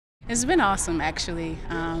It's been awesome, actually.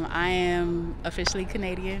 I am officially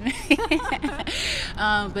Canadian,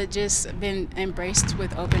 but just been embraced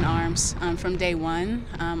with open arms from day one.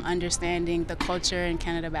 Understanding the culture in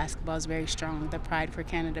Canada basketball is very strong. The pride for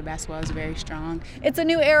Canada basketball is very strong. It's a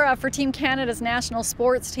new era for Team Canada's national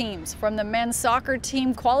sports teams, from the men's soccer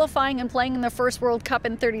team qualifying and playing in their first World Cup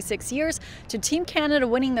in 36 years to Team Canada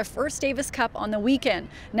winning their first Davis Cup on the weekend.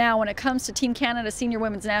 Now, when it comes to Team Canada's senior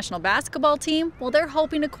women's national basketball team, well, they're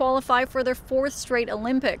hoping to qualify for their fourth straight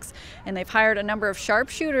Olympics. And they've hired a number of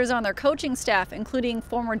sharpshooters on their coaching staff, including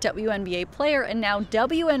former WNBA player and now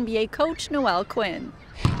WNBA coach Noelle Quinn.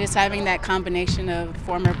 Just having that combination of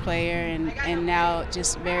former player and now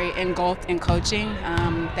just very engulfed in coaching,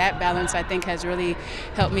 that balance I think has really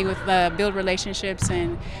helped me with build relationships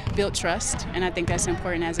and build trust, and I think that's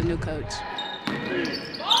important as a new coach.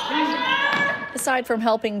 Aside from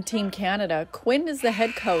helping Team Canada, Quinn is the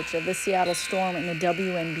head coach of the Seattle Storm in the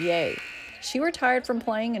WNBA. She retired from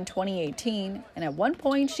playing in 2018, and at one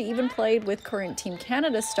point she even played with current Team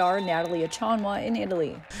Canada star Natalie Achanwa in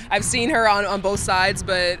Italy. I've seen her on both sides,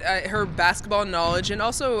 but her basketball knowledge and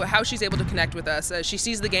also how she's able to connect with us. She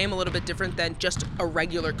sees the game a little bit different than just a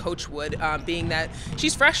regular coach would, being that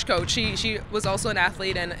she's fresh coach. She was also an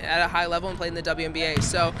athlete and at a high level and played in the WNBA.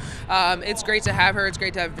 So it's great to have her. It's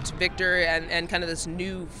great to have Victor and kind of this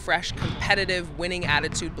new, fresh, competitive, winning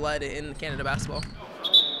attitude blood in Canada basketball.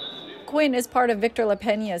 Quinn is part of Victor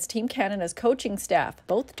LaPeña's Team Canada's coaching staff,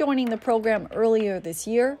 both joining the program earlier this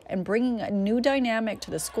year and bringing a new dynamic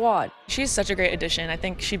to the squad. She's such a great addition. I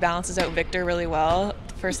think she balances out Victor really well.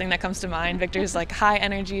 The first thing that comes to mind, Victor's like high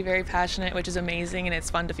energy, very passionate, which is amazing, and it's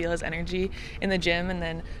fun to feel his energy in the gym. And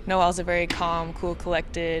then Noelle's a very calm, cool,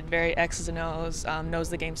 collected, very X's and O's, knows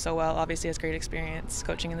the game so well, obviously has great experience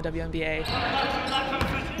coaching in the WNBA.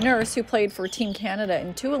 Nurse, who played for Team Canada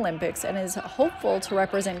in 2 Olympics and is hopeful to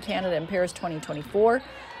represent Canada in Paris 2024,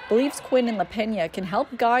 believes Quinn and LaPeña can help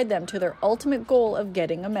guide them to their ultimate goal of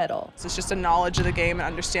getting a medal. It's just a knowledge of the game and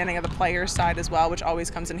understanding of the player's side as well, which always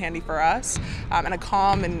comes in handy for us, and a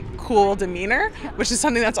calm and cool demeanor, which is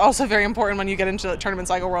something that's also very important when you get into tournaments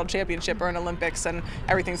like a World Championship or an Olympics and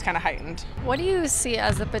everything's kind of heightened. What do you see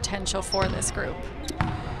as the potential for this group?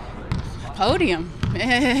 Podium.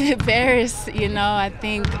 Paris, I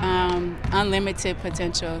think unlimited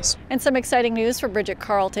potential. And some exciting news for Bridget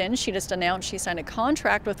Carleton. She just announced she signed a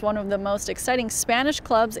contract with one of the most exciting Spanish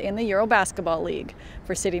clubs in the Euro Basketball League.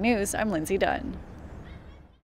 For City News, I'm Lindsay Dunn.